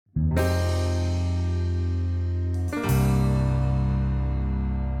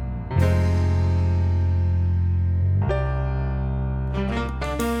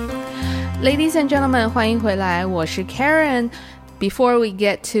Ladies and gentlemen, 欢迎回来，我是 Karen. Before we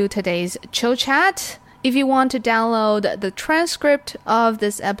get to today's chill chat, if you want to download the transcript of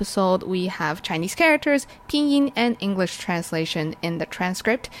this episode, we have Chinese characters, pinyin, and English translation in the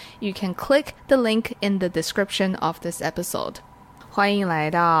transcript. You can click the link in the description of this episode. 欢迎来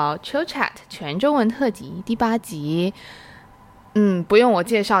到 chill chat 全中文特辑第8集。不用我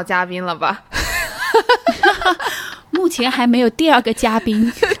介绍嘉宾了吧？目前还没有第二个嘉宾。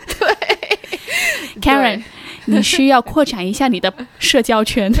对 Karen， 你需要扩展一下你的社交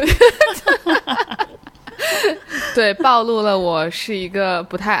圈。对，暴露了我是一个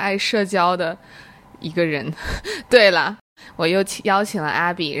不太爱社交的一个人。对了，我又邀请了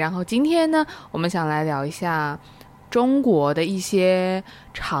Abby， 然后今天呢，我们想来聊一下中国的一些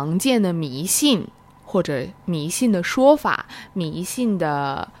常见的迷信，或者迷信的说法、迷信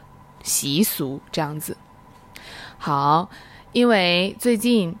的习俗这样子。好，因为最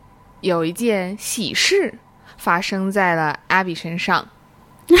近有一件喜事发生在了 Abby 身上。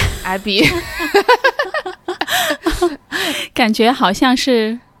Abby 感觉好像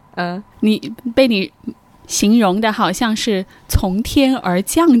是你被你形容的好像是从天而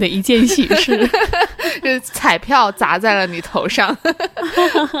降的一件喜事。就是彩票砸在了你头上。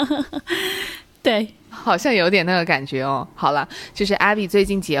对，好像有点那个感觉哦。好了，就是 Abby 最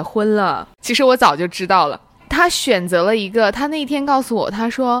近结婚了，其实我早就知道了。她选择了一个，她那天告诉我，她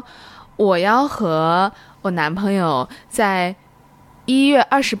说我要和我男朋友在1月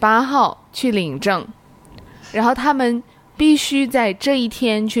28号去领证，然后他们必须在这一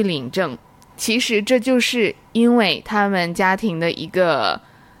天去领证。其实这就是因为他们家庭的一个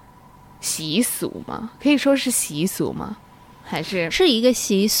习俗吗？可以说是习俗吗？还是一个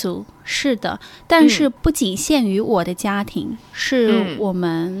习俗，是的，但是不仅限于我的家庭，是我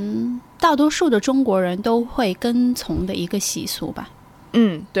们大多数的中国人都会跟从的一个习俗吧。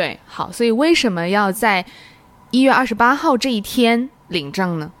对，好，所以为什么要在1月28号这一天领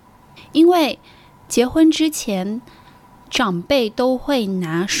证呢？因为结婚之前，长辈都会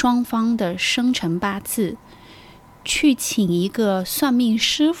拿双方的生辰八字去请一个算命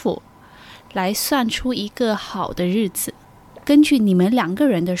师傅来算出一个好的日子，根据你们两个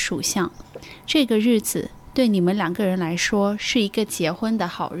人的属相，这个日子对你们两个人来说是一个结婚的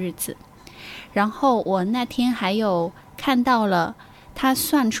好日子。然后我那天还有看到了他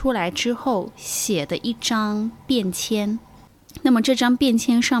算出来之后写的一张便签，那么这张便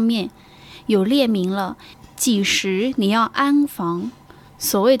签上面有列明了几时你要安房，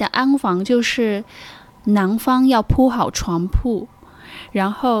所谓的安房就是男方要铺好床铺，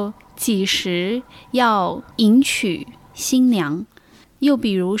然后几时要迎娶新娘，又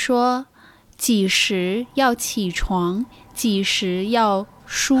比如说几时要起床，几时要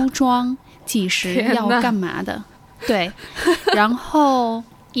梳妆，几时要干嘛的。对，然后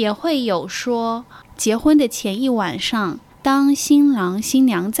也会有说结婚的前一晚上，当新郎新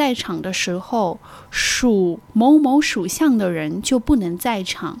娘在场的时候，属某某属相的人就不能在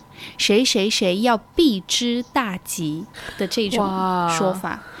场，谁谁谁要避之大吉的这种说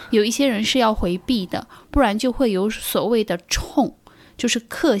法。有一些人是要回避的，不然就会有所谓的冲，就是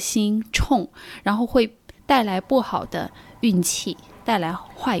克星冲，然后会带来不好的运气，带来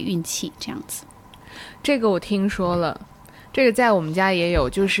坏运气这样子。这个我听说了，这个在我们家也有，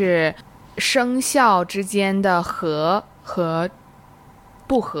就是生肖之间的合和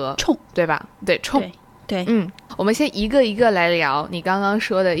不合，冲，对吧？对，冲，对，我们先一个一个来聊你刚刚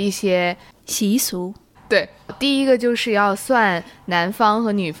说的一些习俗。对，第一个就是要算男方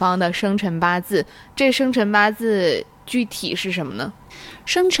和女方的生辰八字，这生辰八字具体是什么呢？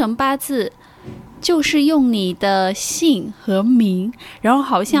生辰八字就是用你的姓和名，然后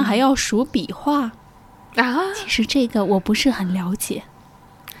好像还要数笔画其实这个我不是很了解，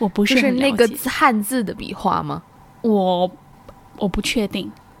就是那个汉字的笔画吗？我不确定。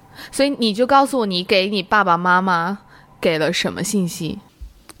所以你就告诉我，你给你爸爸妈妈给了什么信息？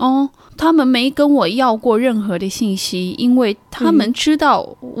他们没跟我要过任何的信息，因为他们知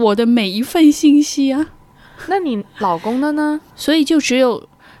道我的每一份信息啊。那你老公的呢？所以就只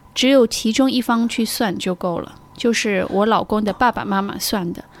有其中一方去算就够了，就是我老公的爸爸妈妈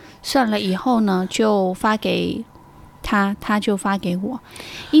算的，算了以后呢就发给他，他就发给我。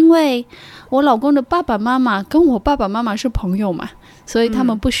因为我老公的爸爸妈妈跟我爸爸妈妈是朋友嘛，所以他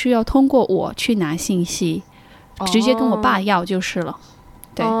们不需要通过我去拿信息，直接跟我爸要就是了。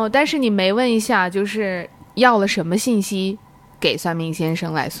对，但是你没问一下，就是要了什么信息给算命先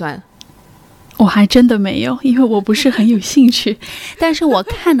生来算？我还真的没有，因为我不是很有兴趣。但是我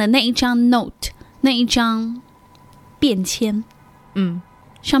看了那一张 note， 那一张便签，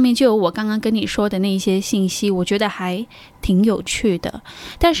上面就有我刚刚跟你说的那些信息，我觉得还挺有趣的。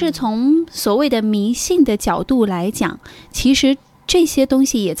但是从所谓的迷信的角度来讲，其实这些东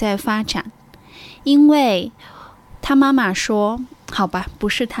西也在发展。因为他妈妈说，好吧，不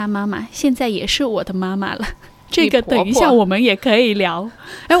是他妈妈，现在也是我的妈妈了。这个等一下我们也可以聊。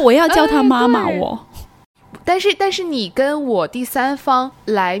我要叫她妈妈我。但是你跟我第三方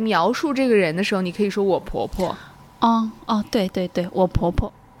来描述这个人的时候，你可以说我婆婆。对对对，我婆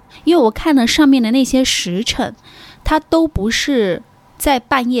婆。因为我看了上面的那些时辰，它都不是在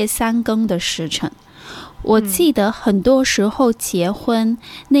半夜3更的时辰。我记得很多时候结婚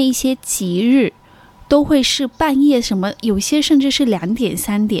那一些吉日都会是半夜，什么有些甚至是2点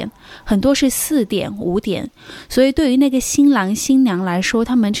3点，很多是4点5点，所以对于那个新郎新娘来说，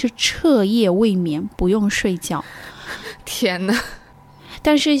他们是彻夜未眠，不用睡觉。天哪！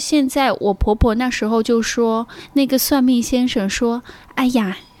但是现在我婆婆那时候就说，那个算命先生说，哎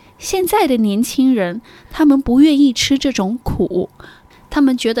呀，现在的年轻人他们不愿意吃这种苦，他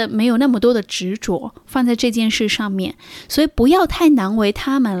们觉得没有那么多的执着放在这件事上面，所以不要太难为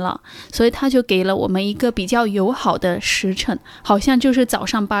他们了。所以他就给了我们一个比较友好的时辰，好像就是早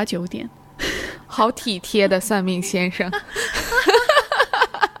上8、9点。好体贴的算命先生。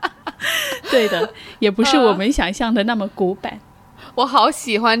对的，也不是我们想象的那么古板。我好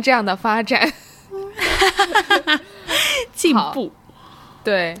喜欢这样的发展。进步。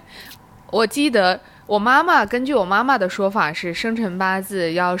对，我记得根据我妈妈的说法是，生辰八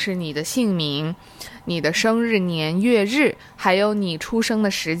字要是你的姓名、你的生日年月日，还有你出生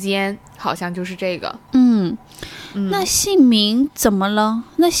的时间，好像就是这个。那姓名怎么了？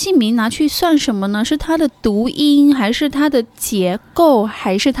那姓名拿去算什么呢？是它的读音，还是它的结构，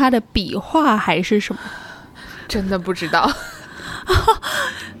还是它的笔画，还是什么？真的不知道。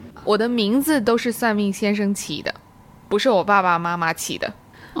我的名字都是算命先生起的，不是我爸爸妈妈起的。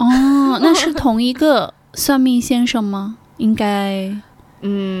那是同一个算命先生吗？应该。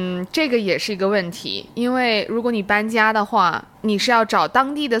这个也是一个问题，因为如果你搬家的话，你是要找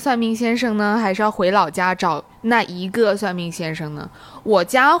当地的算命先生呢，还是要回老家找那一个算命先生呢？我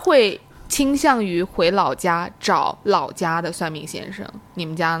家会倾向于回老家找老家的算命先生，你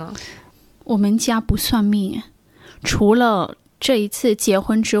们家呢？我们家不算命，除了这一次结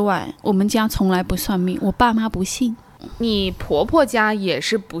婚之外，我们家从来不算命，我爸妈不信。你婆婆家也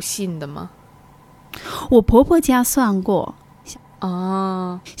是不信的吗？我婆婆家算过。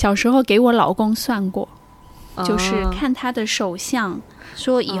小时候给我老公算过，就是看他的手相，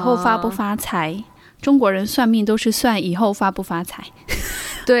说以后发不发财。中国人算命都是算以后发不发财。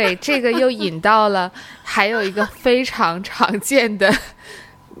对，这个又引到了还有一个非常常见的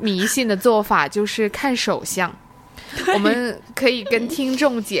迷信的做法，就是看手相。我们可以跟听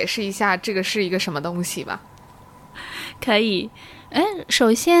众解释一下这个是一个什么东西吧？可以。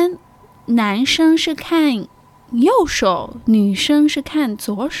首先男生是看右手，女生是看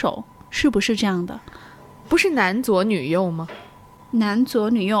左手，是不是这样的？不是男左女右吗？男左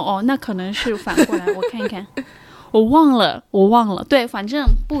女右，那可能是反过来。我看一看，我忘了。对，反正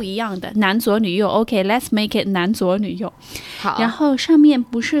不一样的，男左女右。OK，let's make it 男左女右。好。然后上面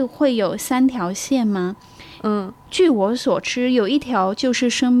不是会有3条线吗？据我所知，有一条就是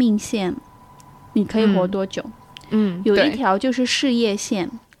生命线，你可以活多久？有一条就是事业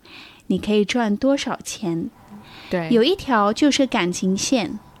线，你可以赚多少钱？对，有一条就是感情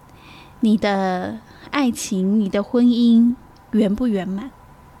线，你的爱情、你的婚姻圆不圆满？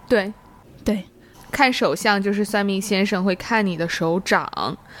对，看手相就是算命先生会看你的手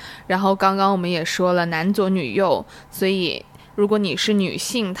掌，然后刚刚我们也说了男左女右，所以如果你是女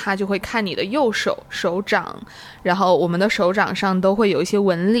性，他就会看你的右手手掌，然后我们的手掌上都会有一些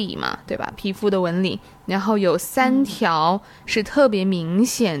纹理嘛，对吧？皮肤的纹理，然后有3条是特别明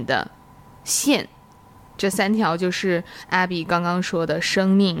显的线，这3条就是 Abby 刚刚说的生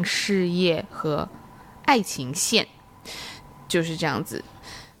命、事业和爱情线，就是这样子。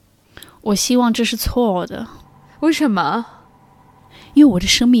我希望这是错的。为什么？因为我的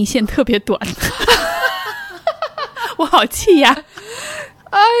生命线特别短。我好气呀！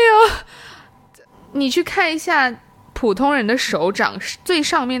哎呦，你去看一下普通人的手掌最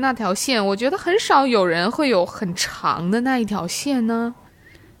上面那条线，我觉得很少有人会有很长的那一条线呢。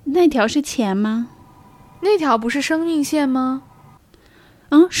那条是钱吗？那条不是生命线吗？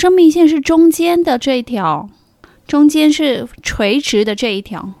生命线是中间的这一条，中间是垂直的这一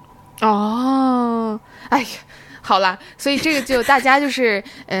条。哎呀，好啦，所以这个就大家就是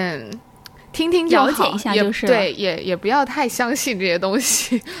听听就好，了解一下就是了。对，也不要太相信这些东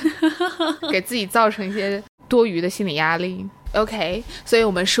西，给自己造成一些多余的心理压力。OK， 所以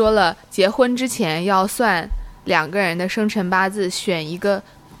我们说了，结婚之前要算2个人的生辰八字，选一个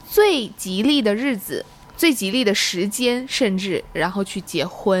最吉利的日子、最吉利的时间，甚至然后去结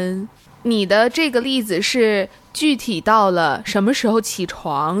婚。你的这个例子是具体到了什么时候起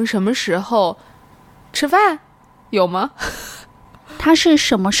床，什么时候吃饭，有吗？他是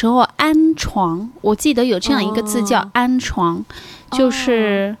什么时候安床？我记得有这样一个字叫安床，就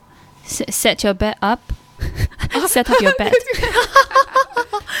是 set your bed up，set up your bed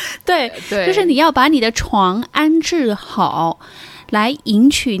对，就是你要把你的床安置好，来迎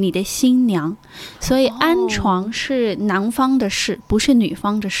娶你的新娘。所以安床是男方的事，不是女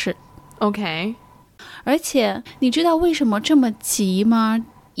方的事。OK， 而且你知道为什么这么急吗？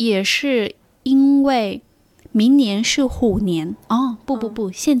也是因为明年是虎年哦，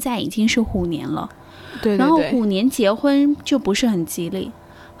不，现在已经是虎年了。对，然后虎年结婚就不是很吉利，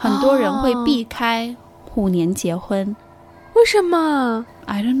很多人会避开虎年结婚。为什么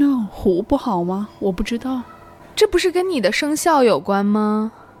 ？I don't know， 虎不好吗？我不知道。这不是跟你的生肖有关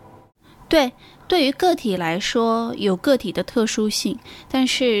吗？对，对于个体来说有个体的特殊性，但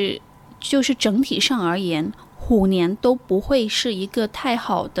是就是整体上而言，虎年都不会是一个太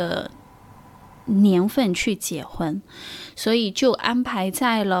好的年份去结婚，所以就安排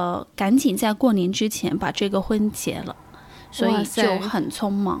在了赶紧在过年之前把这个婚结了，所以就很匆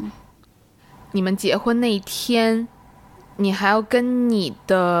忙。你们结婚那一天，你还要跟你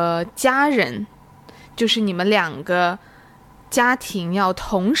的家人，就是你们2个家庭要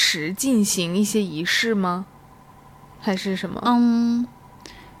同时进行一些仪式吗？还是什么？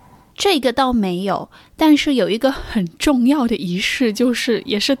这个倒没有，但是有一个很重要的仪式，就是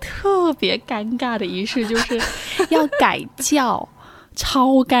也是特别尴尬的仪式，就是要改轿，超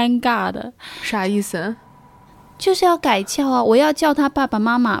尴尬的。啥意思？就是要改轿啊！我要叫他爸爸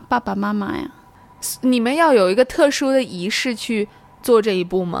妈妈呀。你们要有一个特殊的仪式去做这一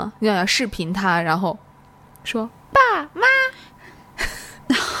步吗？你要视频他，然后说爸妈。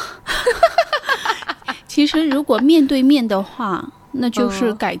其实如果面对面的话，那就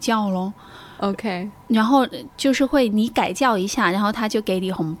是改轿咯。OK， 然后就是会你改轿一下，然后他就给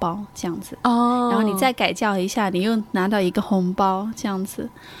你红包这样子。然后你再改轿一下，你又拿到一个红包这样子。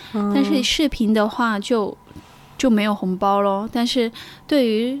但是视频的话就没有红包咯。但是对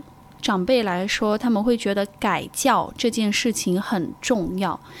于长辈来说，他们会觉得改轿这件事情很重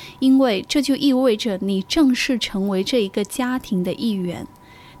要，因为这就意味着你正式成为这一个家庭的一员。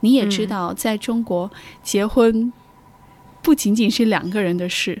你也知道，在中国结婚不仅仅是2个人的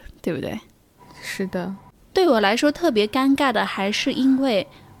事，对不对？是的。对我来说特别尴尬的还是因为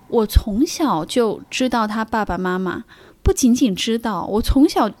我从小就知道他爸爸妈妈，不仅仅知道，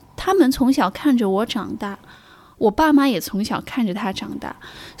他们从小看着我长大，我爸妈也从小看着他长大，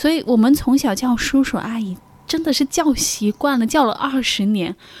所以我们从小叫叔叔阿姨真的是叫习惯了，叫了20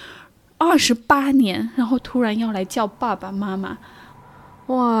年28年，然后突然要来叫爸爸妈妈，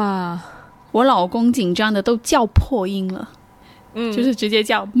哇，我老公紧张的都叫破音了，就是直接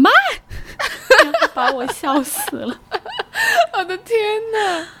叫妈把我笑死了。我的天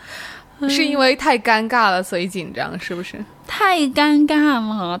哪，是因为太尴尬了所以紧张是不是？太尴尬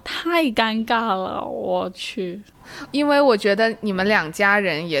了，我去。因为我觉得你们2家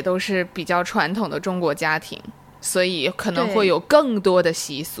人也都是比较传统的中国家庭，所以可能会有更多的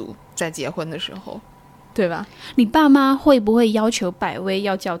习俗在结婚的时候，对吧？你爸妈会不会要求百威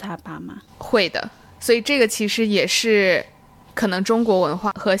要叫他爸妈？会的，所以这个其实也是可能中国文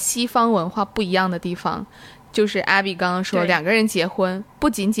化和西方文化不一样的地方。就是 Abby 刚刚说2个人结婚不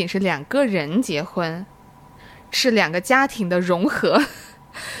仅仅是2个人结婚，是2个家庭的融合。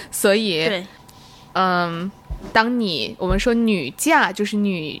所以对，当我们说女嫁，就是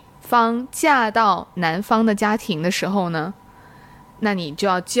女方嫁到男方的家庭的时候呢，那你就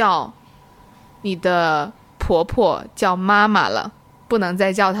要叫你的婆婆叫妈妈了，不能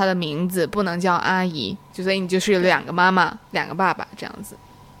再叫她的名字，不能叫阿姨，所以你就是有2个妈妈2个爸爸这样子。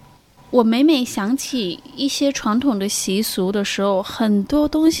我每每想起一些传统的习俗的时候，很多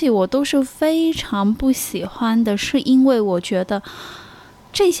东西我都是非常不喜欢的，是因为我觉得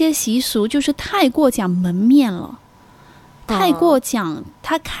这些习俗就是太过讲门面了，太过讲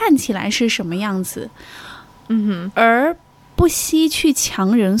它看起来是什么样子，而不惜去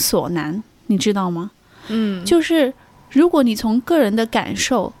强人所难，你知道吗？就是如果你从个人的感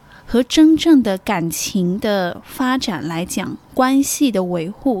受和真正的感情的发展来讲，关系的维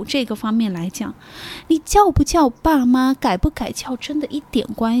护这个方面来讲，你叫不叫爸妈，改不改叫，真的一点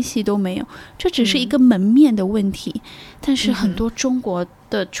关系都没有，这只是一个门面的问题。但是很多中国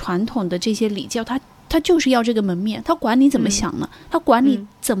的传统的这些礼教，他就是要这个门面，他管你怎么想呢？他管你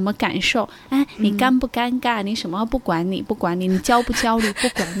怎么感受？你尴不尴尬？你什么不管你，你焦不焦虑不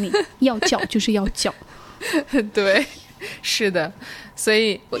管你，要叫就是要叫。对，是的。所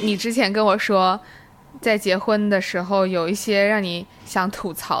以你之前跟我说，在结婚的时候有一些让你想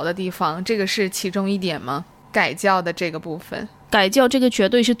吐槽的地方，这个是其中一点吗？改教的这个部分，改教这个绝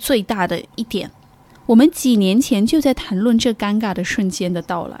对是最大的一点。我们几年前就在谈论这尴尬的瞬间的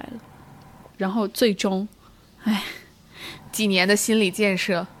到来了，然后最终，几年的心理建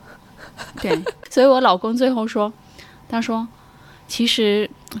设。对，所以我老公最后说，他说，其实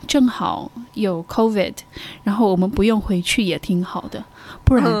正好有 COVID， 然后我们不用回去也挺好的，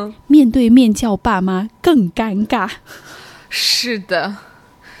不然面对面叫爸妈更尴尬。是的。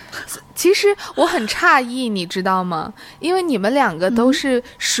其实我很诧异，你知道吗？因为你们两个都是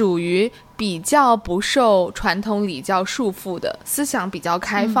属于比较不受传统礼教束缚的，思想比较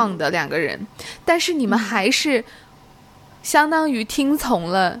开放的两个人，但是你们还是相当于听从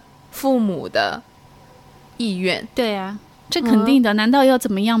了父母的意愿。对啊，这肯定的。难道要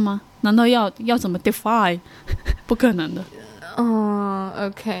怎么样吗？难道要怎么 defy？ 不可能的。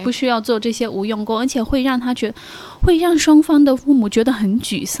OK， 不需要做这些无用功，而且会让双方的父母觉得很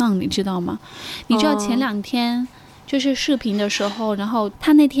沮丧，你知道吗？你知道前2天就是视频的时候，然后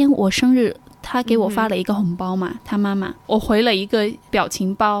他那天我生日，他给我发了一个红包嘛，他妈妈，我回了一个表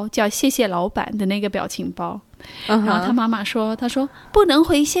情包，叫谢谢老板的那个表情包。然后他妈妈说，他说不能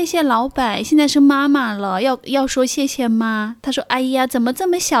回谢谢老板，现在是妈妈了，要说谢谢妈。他说哎呀，怎么这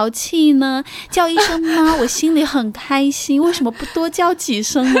么小气呢？叫一声妈我心里很开心，为什么不多叫几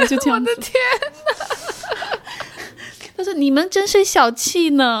声呢？就这样子。我的天哪，他说你们真是小气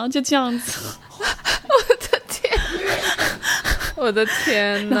呢，就这样子。我的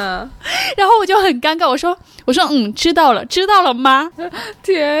天哪。然后我就很尴尬，我说知道了妈。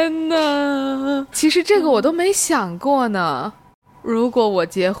天哪，其实这个我都没想过呢。如果我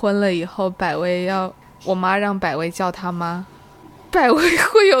结婚了以后，我妈让百威叫她妈，百威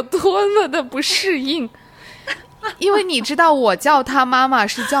会有多么的不适应？因为你知道我叫她妈妈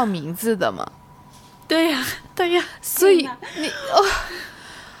是叫名字的嘛。对呀，所以你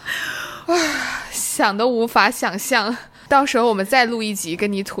想都无法想象。到时候我们再录一集跟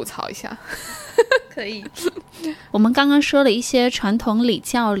你吐槽一下。可以。我们刚刚说了一些传统礼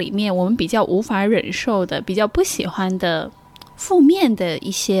教里面我们比较无法忍受的、比较不喜欢的负面的一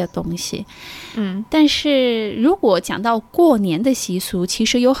些东西。但是如果讲到过年的习俗，其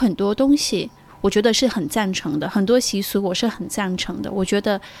实有很多东西我觉得是很赞成的，很多习俗我是很赞成的，我觉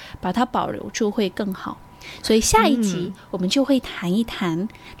得把它保留住会更好。所以下一集我们就会谈一谈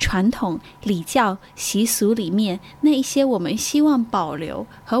传统礼教习俗里面那一些我们希望保留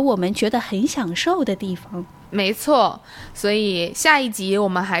和我们觉得很享受的地方。没错，所以下一集我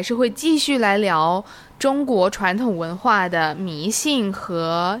们还是会继续来聊中国传统文化的迷信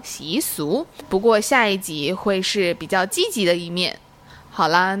和习俗，不过下一集会是比较积极的一面。好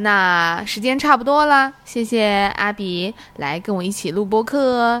了，那时间差不多了，谢谢阿比来跟我一起录播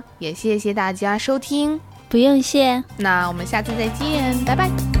客，也谢谢大家收听。不用谢，那我们下次再见，拜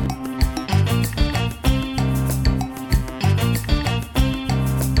拜。